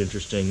is really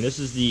interesting. This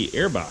is the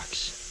air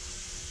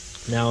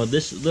box. Now,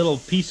 this little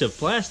piece of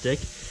plastic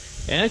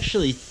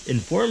actually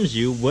informs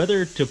you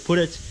whether to put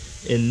it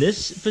in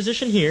this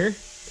position here,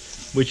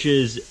 which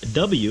is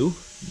W,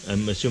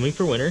 I'm assuming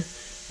for winter,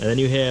 and then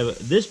you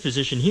have this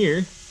position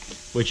here,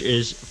 which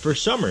is for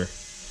summer,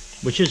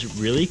 which is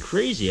really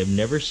crazy. I've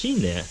never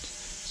seen that.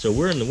 So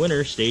we're in the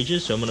winter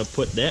stages, so I'm going to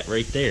put that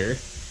right there.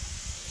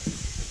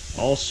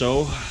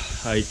 Also,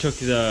 I took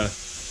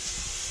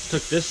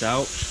this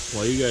out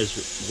while you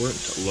guys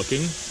weren't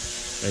looking,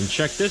 and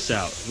check this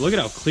out. Look at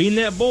how clean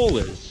that bowl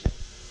is.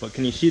 But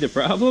can you see the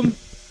problem?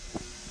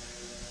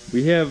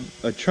 We have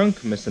a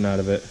chunk missing out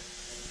of it.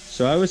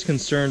 So I was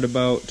concerned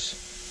about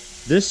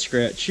this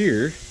scratch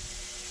here,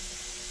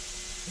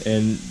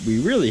 and we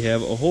really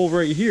have a hole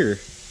right here.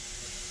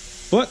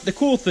 But the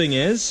cool thing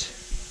is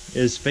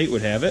fate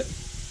would have it,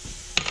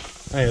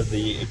 I have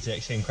the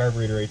exact same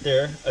carburetor right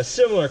there. A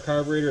similar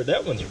carburetor.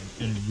 That one's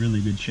in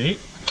really good shape.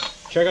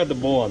 Check out the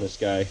bowl on this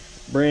guy.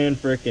 Brand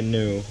freaking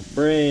new.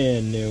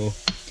 Brand new.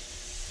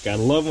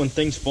 Gotta love when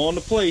things fall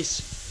into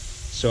place.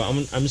 So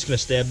I'm just gonna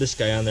stab this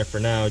guy on there for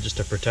now, just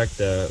to protect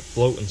the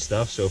float and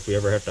stuff. So if we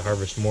ever have to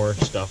harvest more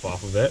stuff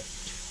off of it,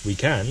 we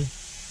can.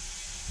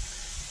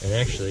 And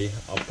actually,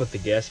 I'll put the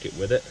gasket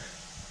with it.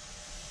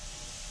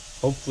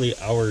 Hopefully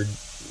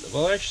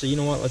well, actually, you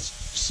know what? Let's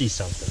see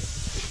something.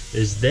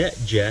 Is that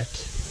jet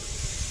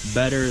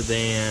better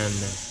than...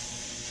 I'm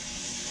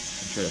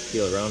trying to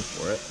feel around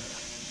for it.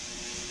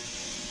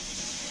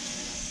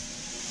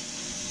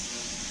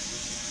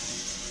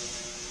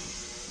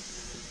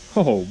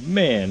 Oh,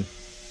 man.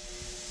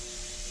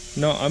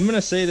 No, I'm going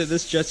to say that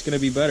this jet's going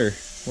to be better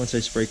once I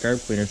spray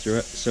carb cleaner through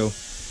it. So,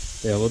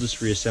 yeah, we'll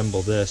just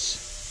reassemble this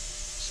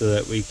so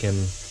that we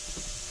can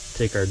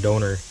take our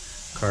donor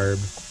carb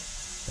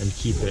and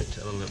keep it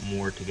a little bit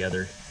more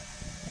together.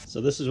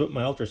 So this is what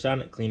my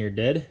ultrasonic cleaner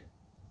did.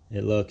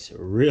 It looks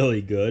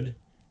really good,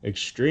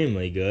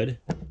 extremely good,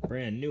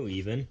 brand new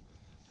even.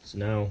 So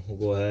now we'll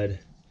go ahead,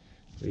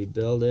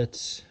 rebuild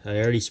it. I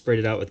already sprayed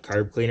it out with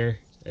carb cleaner.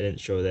 I didn't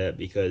show that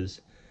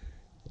because,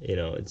 you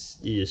know,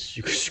 you just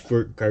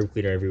squirt carb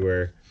cleaner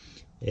everywhere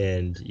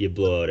and you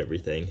blow out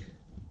everything.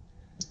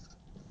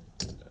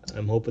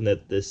 I'm hoping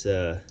that this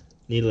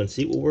needle and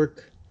seat will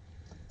work.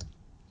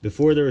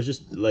 Before there was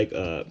just like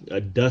a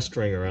dust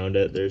ring around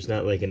it. There's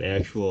not like an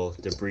actual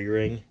debris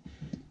ring.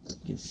 You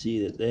can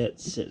see that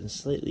that's sitting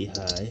slightly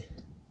high.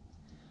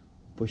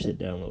 Push it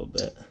down a little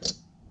bit.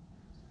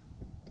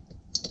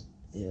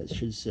 Yeah, it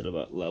should sit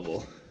about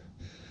level.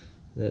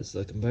 That's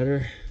looking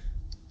better.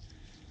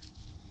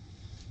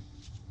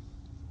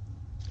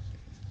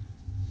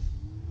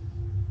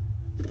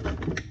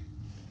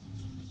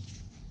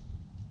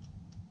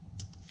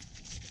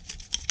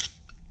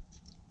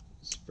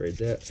 Sprayed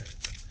that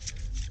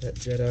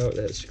jet out,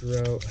 that screw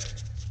out.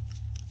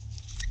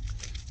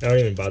 I don't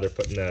even bother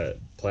putting the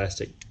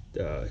plastic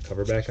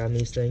cover back on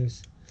these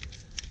things.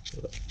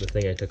 The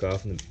thing I took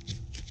off in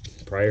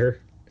the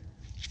prior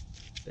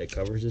that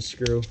covers this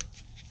screw,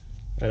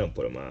 I don't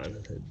put them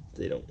on.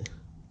 They don't.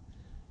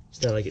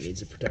 It's not like it needs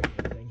to protect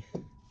anything.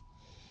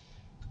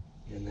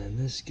 And then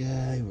this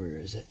guy, where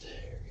is it?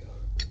 There we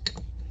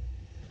go.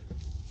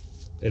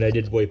 And I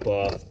did wipe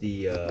off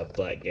the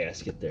black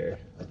gasket there.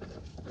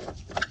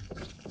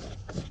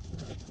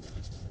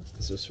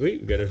 So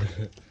sweet, we got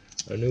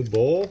a new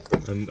bowl.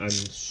 I'm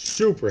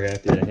super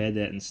happy that I had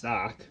that in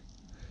stock.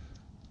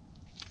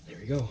 There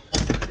we go.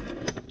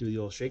 Do the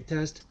old shake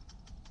test.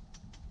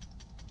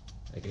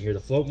 I can hear the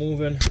float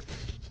moving.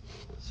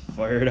 Let's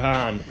fire it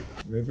on.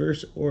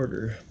 Reverse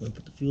order. I'm gonna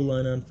put the fuel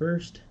line on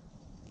first.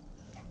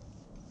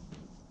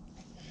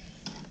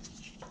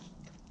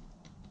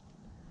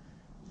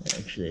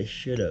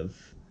 Actually,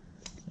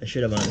 I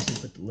should have honestly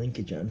put the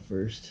linkage on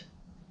first.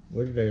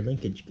 Where did our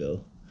linkage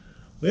go?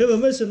 We have a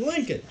missing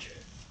linkage.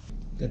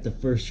 Got the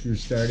first screw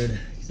started,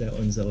 because that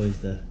one's always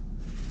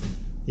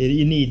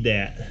you need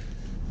that.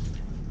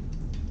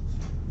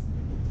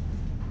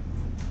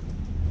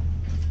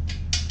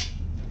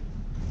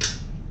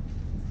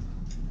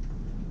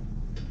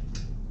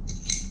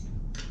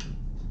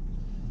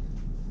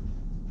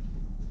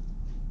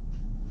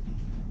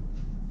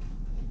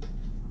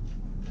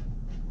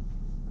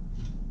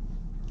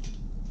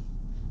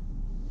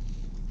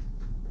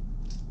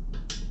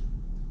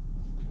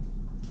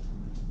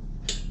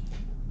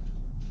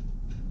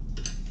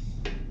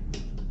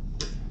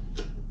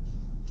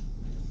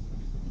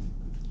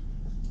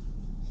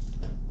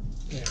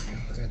 There we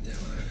go, got that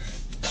one.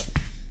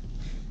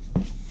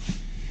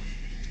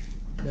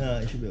 Now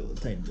I should be able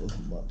to tighten both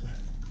of them up.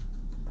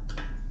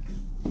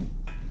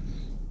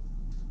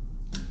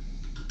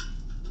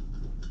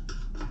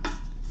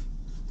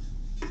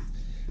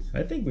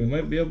 I think we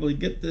might be able to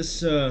get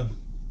this $100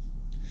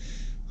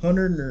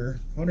 or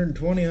 $120,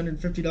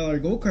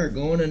 $150 go-kart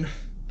going in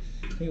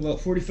I think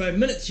about 45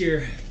 minutes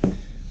here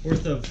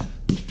worth of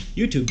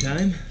YouTube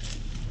time.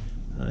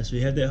 So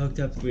we have that hooked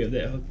up. We have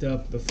that hooked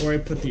up. Before I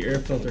put the air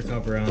filter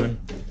cover on,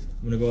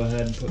 I'm gonna go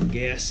ahead and put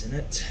gas in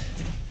it.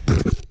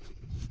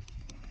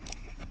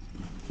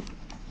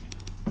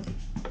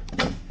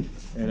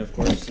 And of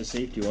course the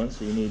safety one,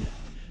 so you need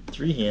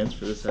 3 hands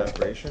for this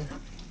operation.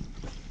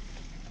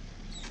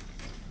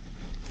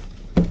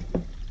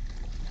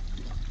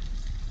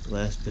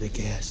 Last bit of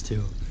gas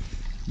too.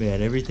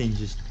 Man, everything's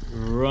just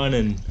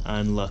running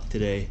on luck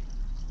today.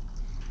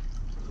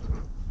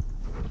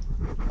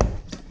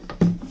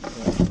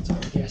 That's all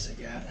the gas I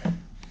got.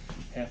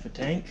 Half a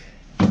tank.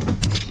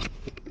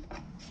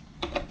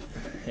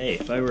 Hey,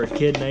 if I were a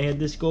kid and I had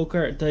this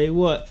go-kart, tell you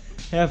what,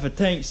 half a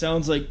tank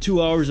sounds like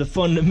 2 hours of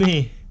fun to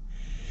me.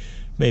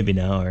 Maybe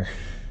now, or,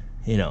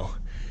 you know,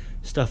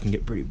 stuff can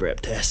get pretty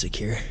braptastic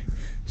here.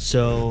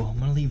 So I'm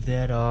gonna leave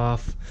that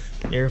off.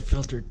 The air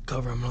filter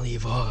cover I'm gonna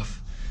leave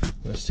off. I'm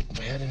gonna stick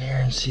my head in here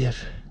and see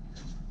if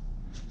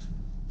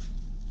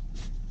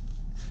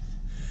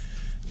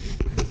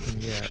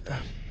yeah.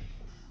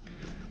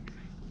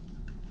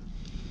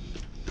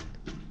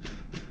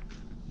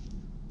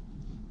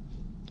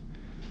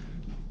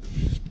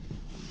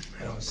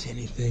 I don't see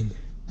anything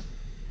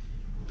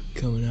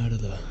coming out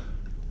of the.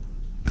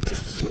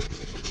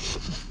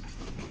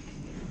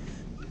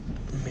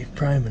 Let me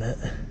priming it.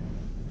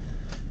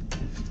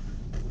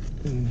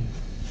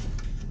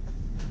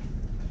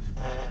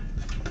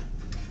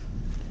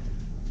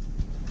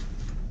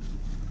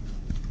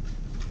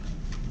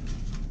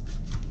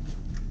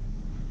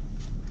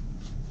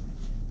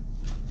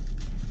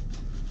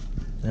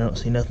 I don't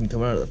see nothing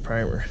coming out of the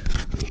primer.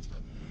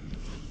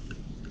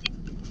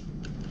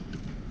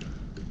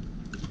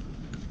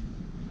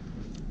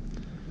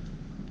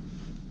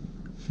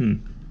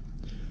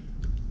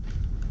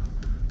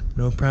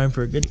 No prime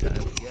for a good time,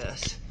 I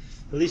guess.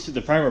 At least with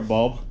the primer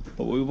bulb.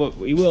 But what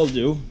we will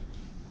do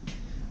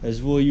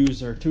is we'll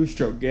use our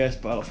 2-stroke gas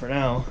bottle for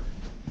now.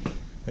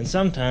 And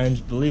sometimes,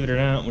 believe it or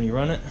not, when you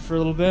run it for a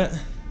little bit,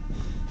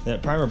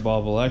 that primer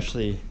bulb will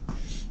actually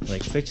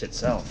like fix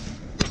itself.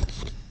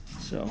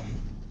 So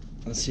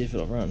let's see if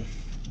it'll run.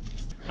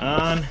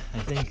 On. I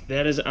think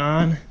that is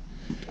on. Are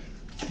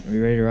we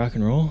ready to rock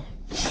and roll?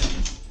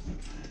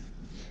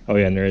 Oh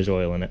yeah, and there is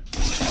oil in it.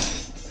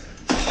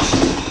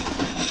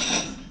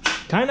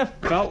 Kind of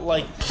felt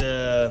like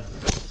the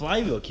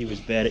flywheel key was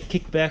bad. It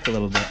kicked back a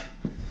little bit.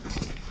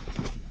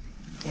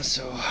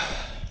 So,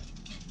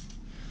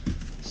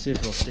 let's see if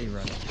it'll stay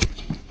running.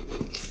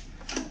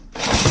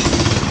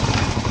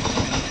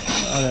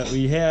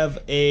 We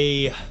have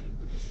a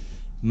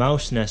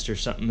mouse nest or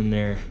something in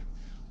there,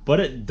 but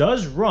it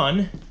does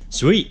run.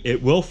 Sweet,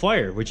 it will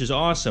fire, which is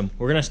awesome.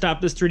 We're gonna stop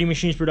this 3D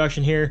Machines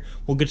production here.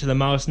 We'll get to the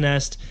mouse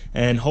nest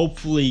and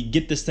hopefully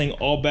get this thing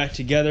all back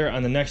together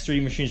on the next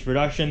 3D Machines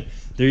production.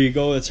 There you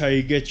go, that's how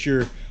you get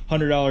your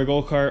 $100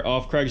 go-kart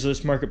off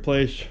Craigslist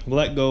Marketplace.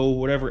 Let go,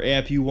 whatever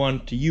app you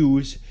want to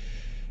use.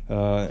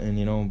 In,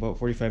 you know, about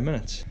 45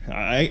 minutes.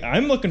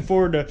 I'm looking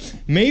forward to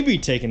maybe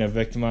taking a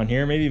victim on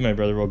here. Maybe my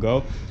brother will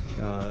go.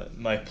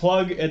 My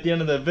plug at the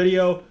end of the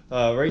video,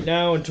 right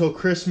now until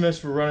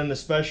Christmas, we're running the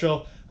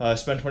special.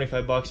 Spend $25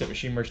 at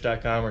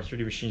machinemerch.com or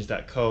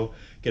 3dmachines.co.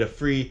 Get a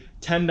free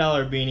 $10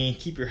 beanie.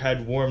 Keep your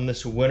head warm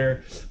this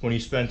winter when you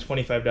spend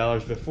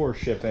 $25 before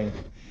shipping.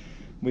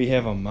 We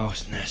have a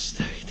mouse nest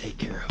to take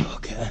care of.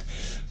 Okay.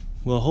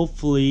 Well,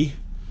 hopefully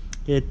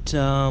it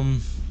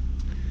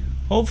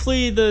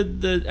hopefully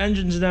the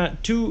engine's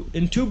not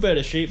in too bad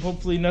a shape.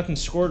 Hopefully nothing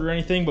scored or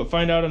anything, but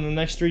find out in the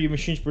next 3D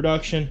Machines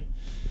production.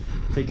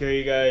 Take care of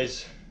you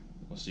guys.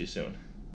 We'll see you soon.